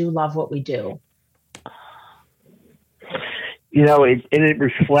 but we do love what we do. It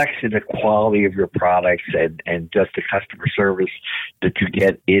reflects in the quality of your products and just the customer service that you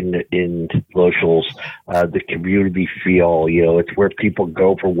get in Locals, the community feel. It's where people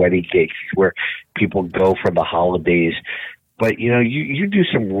go for wedding cakes. It's where people go for the holidays. But, you do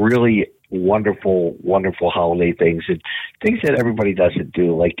some really wonderful holiday things and things that everybody doesn't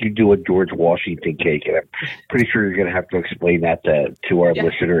do. Like you do a George Washington cake, and I'm pretty sure you're going to have to explain that to our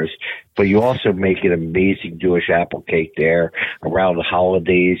listeners. But you also make an amazing Jewish apple cake there around the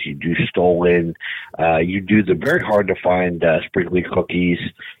holidays. You do Stollen. You do the very hard to find sprinkly cookies.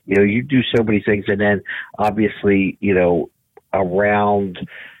 You do so many things. And then obviously, around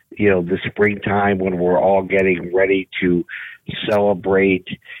the springtime when we're all getting ready to celebrate,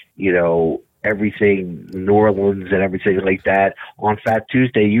 everything, New Orleans and everything like that. On Fat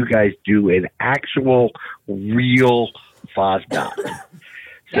Tuesday, you guys do an actual, real Fosnacht.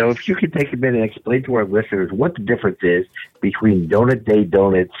 So if you could take a minute and explain to our listeners what the difference is between Donut Day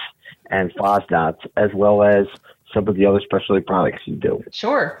donuts and Fosnachts, as well as some of the other specialty products you do.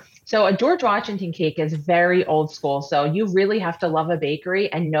 Sure. So a George Washington cake is very old school. So you really have to love a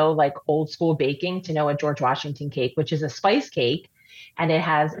bakery and know like old school baking to know a George Washington cake, which is a spice cake. And it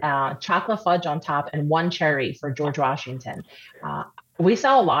has chocolate fudge on top and one cherry for George Washington. We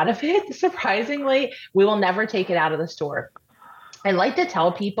sell a lot of it. Surprisingly, we will never take it out of the store. I like to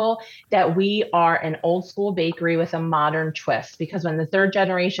tell people that we are an old school bakery with a modern twist, because when the third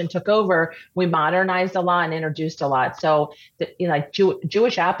generation took over, we modernized a lot and introduced a lot. So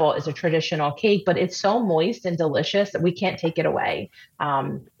Jewish apple is a traditional cake, but it's so moist and delicious that we can't take it away.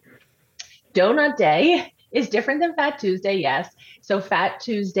 Donut Day is different than Fat Tuesday, yes. So Fat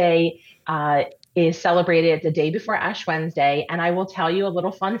Tuesday is celebrated the day before Ash Wednesday. And I will tell you a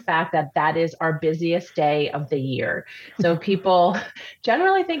little fun fact that is our busiest day of the year. So people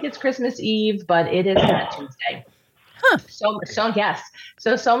generally think it's Christmas Eve, but it is Fat Tuesday. Huh. So yes.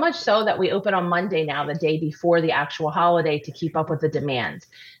 So much so that we open on Monday now, the day before the actual holiday, to keep up with the demand.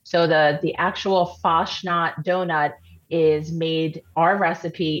 So the actual Fosnacht donut is made, our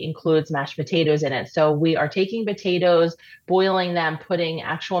recipe includes mashed potatoes in it. So we are taking potatoes, boiling them, putting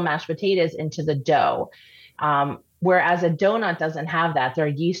actual mashed potatoes into the dough. Whereas a donut doesn't have that. They're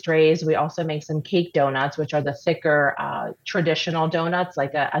yeast raised. We also make some cake donuts, which are the thicker traditional donuts,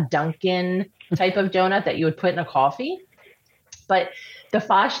 like a Dunkin' type of donut that you would put in a coffee. But the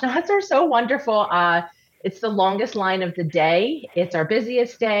Fosnachts are so wonderful. It's the longest line of the day. It's our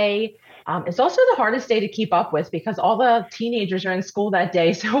busiest day. It's also the hardest day to keep up with because all the teenagers are in school that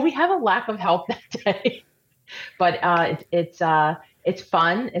day. So we have a lack of help that day. But it's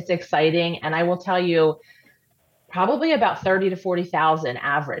fun. It's exciting. And I will tell you, probably about 30 to 40,000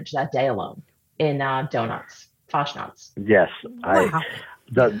 average that day alone in donuts, Fosnachts. Yes. Wow.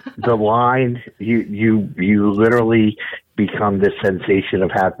 The line, you literally become the sensation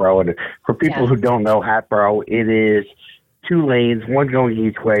of Hatboro. And for people who don't know Hatboro, it is two lanes, one going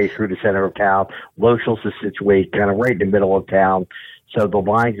each way through the center of town. Locals is situated kind of right in the middle of town. So the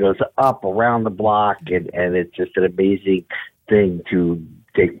line goes up around the block, and it's just an amazing thing to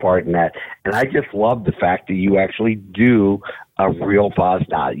take part in that. And I just love the fact that you actually do a real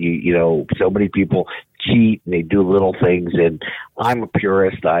Fosnot. You know, so many people cheat and they do little things, and I'm a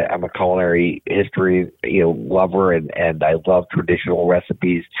purist. I'm a culinary history, lover, and I love traditional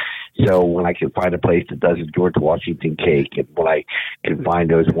recipes. So when I can find a place that does a George Washington cake, and when I can find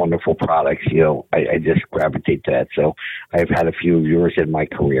those wonderful products, I just gravitate to that. So I've had a few of yours in my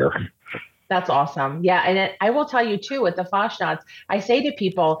career. That's awesome. Yeah. And I will tell you too, with the Fosnots, I say to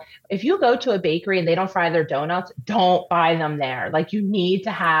people, if you go to a bakery and they don't fry their donuts, don't buy them there. Like, you need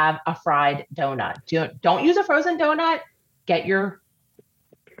to have a fried donut. Don't use a frozen donut. Get your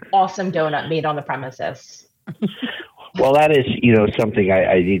awesome donut made on the premises. Well, that is, something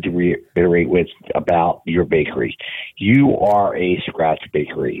I need to reiterate with about your bakery. You are a scratch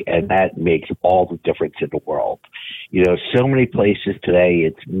bakery, and that makes all the difference in the world. So many places today,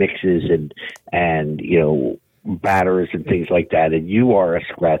 it's mixes and batters and things like that, and you are a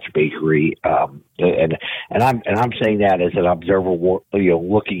scratch bakery. And I'm saying that as an observer,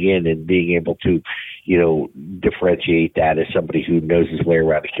 looking in and being able to, differentiate that as somebody who knows his way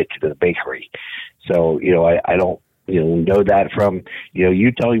around the kitchen of the bakery. So, I don't, know that from,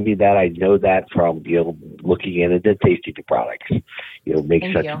 you telling me that. I know that from, looking in and then tasting the products,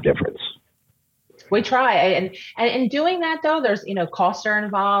 makes such a difference. We try. And in doing that, though, there's, costs are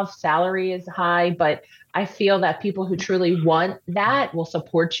involved, salary is high, but I feel that people who truly want that will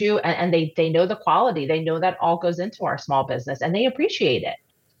support you, and they know the quality. They know that all goes into our small business, and they appreciate it.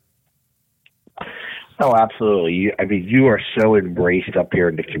 Oh, absolutely. You are so embraced up here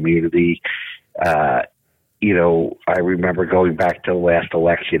in the community. I remember going back to the last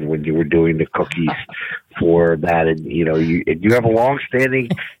election when you were doing the cookies for that, and you have a long-standing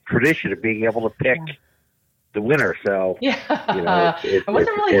tradition of being able to pick the winner. So yeah, I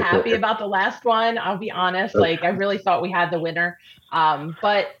wasn't really happy about the last one. I'll be honest. I really thought we had the winner,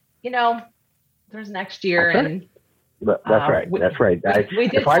 but there's next year, and that's right. That's right. We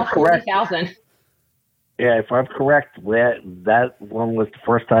did 40,000. Yeah, if I'm correct, that one was the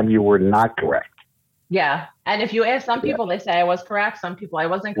first time you were not correct. Yeah, and if you ask some people, they say I was correct. Some people I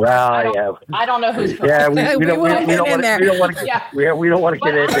wasn't correct. Well, I don't know who's correct. Yeah, we don't want to get in there.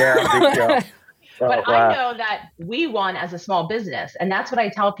 But I know that we won as a small business, and that's what I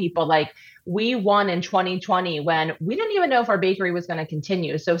tell people. We won in 2020 when we didn't even know if our bakery was going to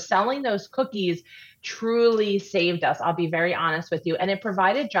continue. So selling those cookies truly saved us. I'll be very honest with you. And it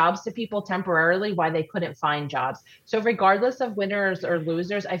provided jobs to people temporarily while they couldn't find jobs. So regardless of winners or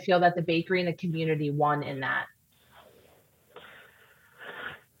losers, I feel that the bakery and the community won in that.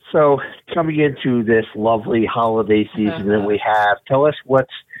 So coming into this lovely holiday season that we have, tell us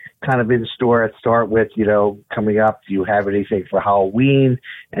what's kind of in store. Let's start with, coming up. Do you have anything for Halloween?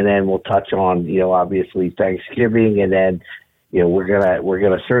 And then we'll touch on, obviously Thanksgiving, and then we're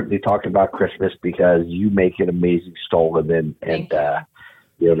gonna certainly talk about Christmas because you make an amazing stollen, and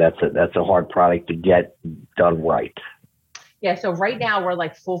that's a hard product to get done right. Yeah. So right now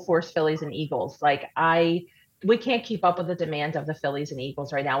we're full force Phillies and Eagles. We can't keep up with the demand of the Phillies and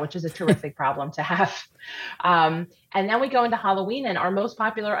Eagles right now, which is a terrific problem to have. And then we go into Halloween, and our most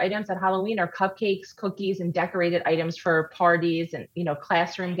popular items at Halloween are cupcakes, cookies, and decorated items for parties and,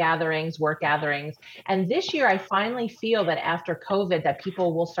 classroom gatherings, work gatherings. And this year, I finally feel that after COVID, that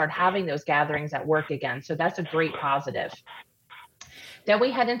people will start having those gatherings at work again. So that's a great positive. Then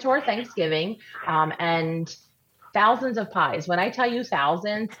we head into our Thanksgiving, and thousands of pies. When I tell you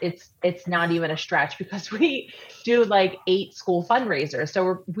thousands, it's not even a stretch because we do 8 school fundraisers.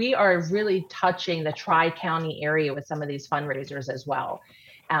 So we are really touching the Tri-County area with some of these fundraisers as well.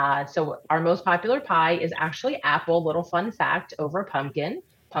 So our most popular pie is actually apple. Little fun fact, over pumpkin.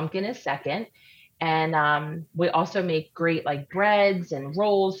 Pumpkin is second. And we also make great breads and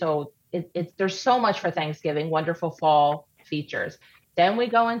rolls. So there's so much for Thanksgiving, wonderful fall features. Then we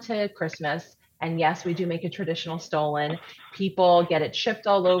go into Christmas. And yes, we do make a traditional stollen. People get it shipped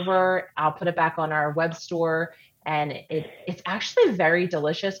all over. I'll put it back on our web store. And it's actually very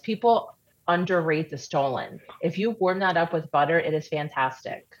delicious. People underrate the stollen. If you warm that up with butter, it is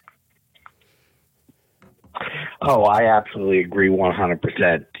fantastic. Oh, I absolutely agree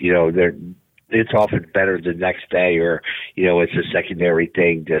 100%. It's often better the next day, or, it's a secondary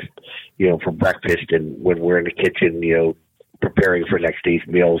thing just, for breakfast. And when we're in the kitchen, preparing for next day's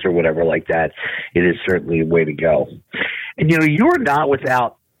meals or whatever like that, it is certainly a way to go. And, you're not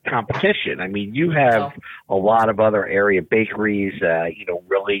without competition. I mean, you have a lot of other area bakeries.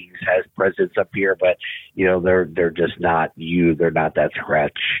 Rillings has presence up here, but they're just not you. They're not that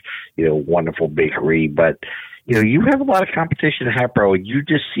scratch. Wonderful bakery, but you have a lot of competition in Hatboro, and you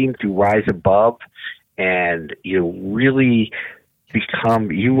just seem to rise above and really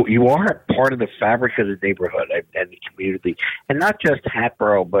become you are part of the fabric of the neighborhood and the community, and not just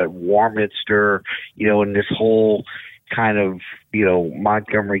Hatboro, but Warminster, and this whole kind of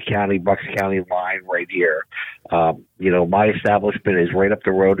Montgomery County, Bucks County line right here. My establishment is right up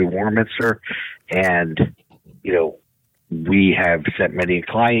the road in Warminster, and we have sent many a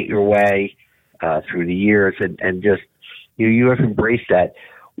client your way through the years, and just you have embraced that.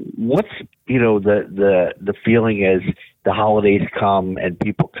 What's the feeling as the holidays come and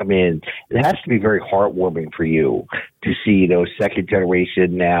people come in? It has to be very heartwarming for you to see second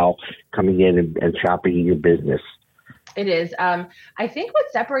generation now coming in and shopping in your business. It is. I think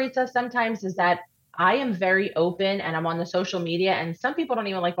what separates us sometimes is that I am very open and I'm on the social media, and some people don't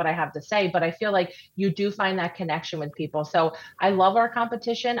even like what I have to say, but I feel like you do find that connection with people. So I love our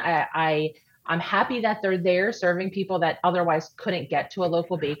competition. I'm happy that they're there serving people that otherwise couldn't get to a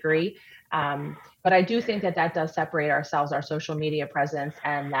local bakery. But I do think that does separate ourselves, our social media presence,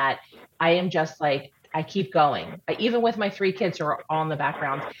 and that I am just like, I keep going. Even with my 3 kids who are all in the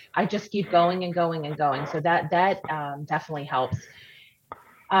background, I just keep going and going and going. So that definitely helps.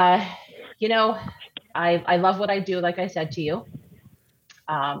 I love what I do. Like I said to you,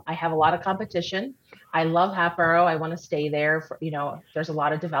 I have a lot of competition. I love Hatboro. I want to stay there. There's a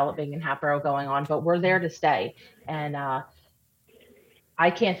lot of developing in Hatboro going on, but we're there to stay. And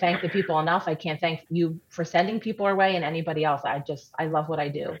I can't thank the people enough. I can't thank you for sending people our way and anybody else. I love what I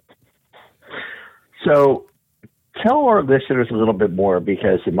do. So tell our listeners a little bit more,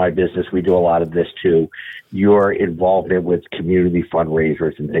 because in my business, we do a lot of this too. Your involvement with community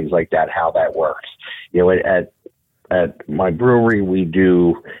fundraisers and things like that, how that works. At my brewery, we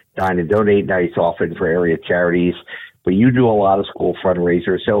do dine and donate nights often for area charities, but you do a lot of school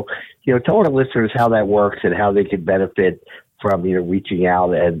fundraisers. So, tell our listeners how that works and how they can benefit from, reaching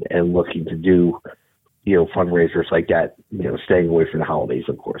out and looking to do, fundraisers like that, staying away from the holidays,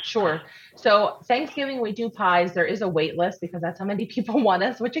 of course. Sure. So Thanksgiving, we do pies. There is a wait list because that's how many people want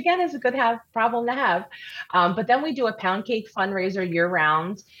us, which again is a good problem to have. But then we do a pound cake fundraiser year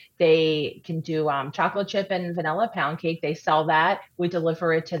round. They can do chocolate chip and vanilla pound cake. They sell that. We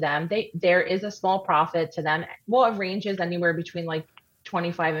deliver it to them. There is a small profit to them. Well, it ranges anywhere between like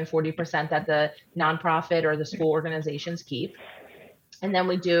 25 and 40% that the nonprofit or the school organizations keep. And then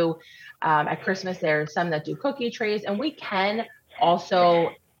we do at Christmas, there are some that do cookie trays, and we can also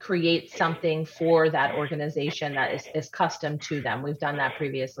create something for that organization that is custom to them. We've done that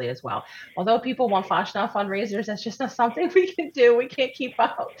previously as well. Although people want Fashna fundraisers, that's just not something we can do. We can't keep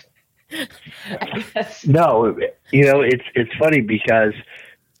up. No, it's funny because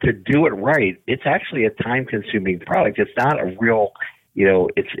to do it right, it's actually a time-consuming product. It's not a real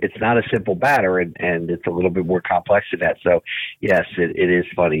it's not a simple batter, and it's a little bit more complex than that. So yes, it is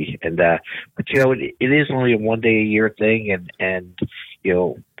funny. And, but it is only a 1 day a year thing. And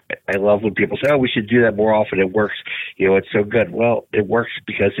I love when people say, oh, we should do that more often. It works. It's so good. Well, it works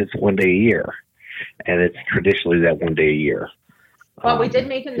because it's 1 day a year, and it's traditionally that 1 day a year. Well, we did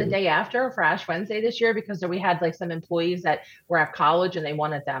make them the day after for Ash Wednesday this year because we had like some employees that were at college and they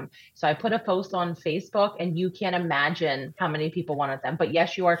wanted them. So I put a post on Facebook, and you can't imagine how many people wanted them. But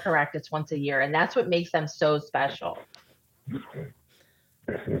yes, you are correct. It's once a year, and that's what makes them so special.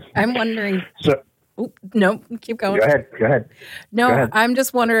 I'm wondering. No, keep going. Go ahead. No, Go ahead. I'm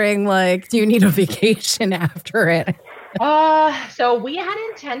just wondering, do you need a vacation after it? So we had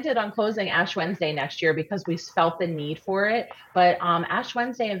intended on closing Ash Wednesday next year because we felt the need for it. But Ash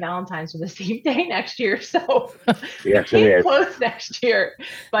Wednesday and Valentine's are the same day next year, so yes, we can't close next year.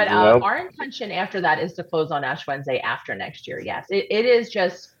 But our intention after that is to close on Ash Wednesday after next year. Yes, it is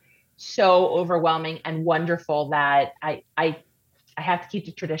just so overwhelming and wonderful that I have to keep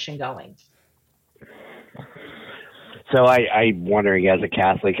the tradition going. So I'm wondering, as a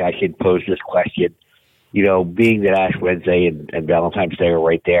Catholic, I could pose this question. Being that Ash Wednesday and Valentine's Day are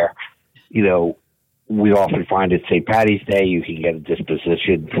right there, we often find it's St. Patty's Day. You can get a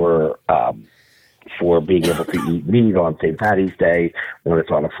disposition for being able to eat meat on St. Patty's Day when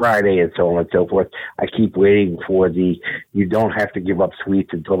it's on a Friday, and so on and so forth. I keep waiting for you don't have to give up sweets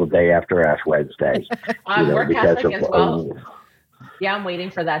until the day after Ash Wednesday. We're Catholic as well. Yeah, I'm waiting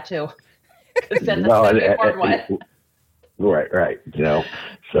for that too. That's going to be a hard one. Right. So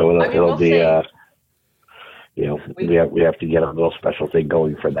it'll be. We have to get a little special thing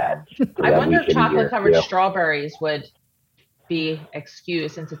going for that. I wonder if chocolate-covered strawberries would be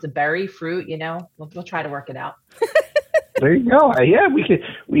excused since it's a berry fruit. We'll try to work it out. There you go. Yeah, we can.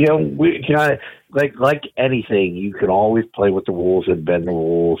 We kind of like anything. You can always play with the rules and bend the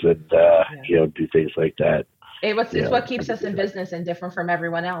rules, and do things like that. It's what keeps us in business and different from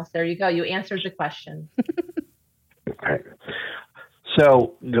everyone else. There you go. You answered the question. Okay.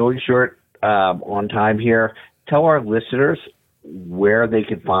 So going short on time here. Tell our listeners where they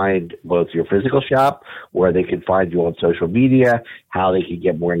can find both your physical shop, where they can find you on social media, how they can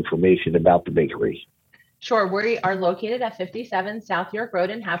get more information about the bakery. Sure. We are located at 57 South York Road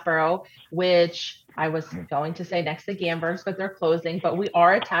in Hatboro, which I was going to say next to Gamberg's, but they're closing. But we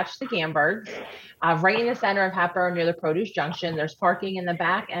are attached to Gamberg's, right in the center of Hatboro near the Produce Junction. There's parking in the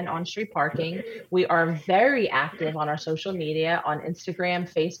back and on-street parking. We are very active on our social media on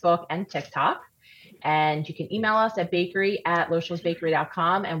Instagram, Facebook, and TikTok. And you can email us at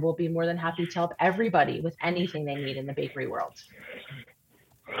bakery@loschelsbakery.com, and we'll be more than happy to help everybody with anything they need in the bakery world.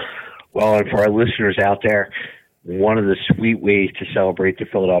 Well, and for our listeners out there, one of the sweet ways to celebrate the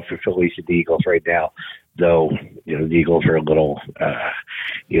Philadelphia Phillies and the Eagles right now, though, the Eagles are a little,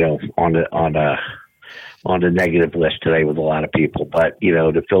 on the negative list today with a lot of people. But,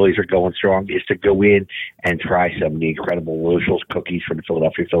 the Phillies are going strong, is to go in and try some of the incredible Loschels cookies for the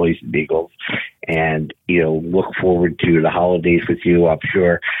Philadelphia Phillies and Eagles. And, look forward to the holidays with you. I'm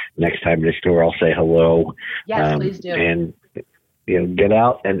sure next time in the store I'll say hello. Yes, please do. And, get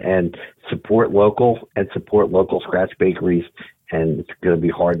out and support local scratch bakeries. And it's going to be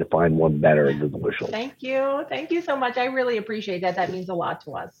hard to find one better than the Loschels. Thank you. Thank you so much. I really appreciate that. That means a lot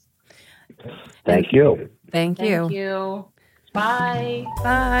to us. Thank you. Thank you. Thank you. Bye.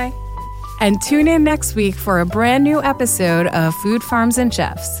 Bye. And tune in next week for a brand new episode of Food Farms and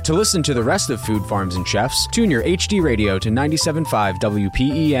Chefs. To listen to the rest of Food Farms and Chefs, tune your HD radio to 97.5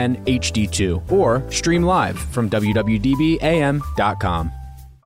 WPEN HD2 or stream live from WWDBAM.com.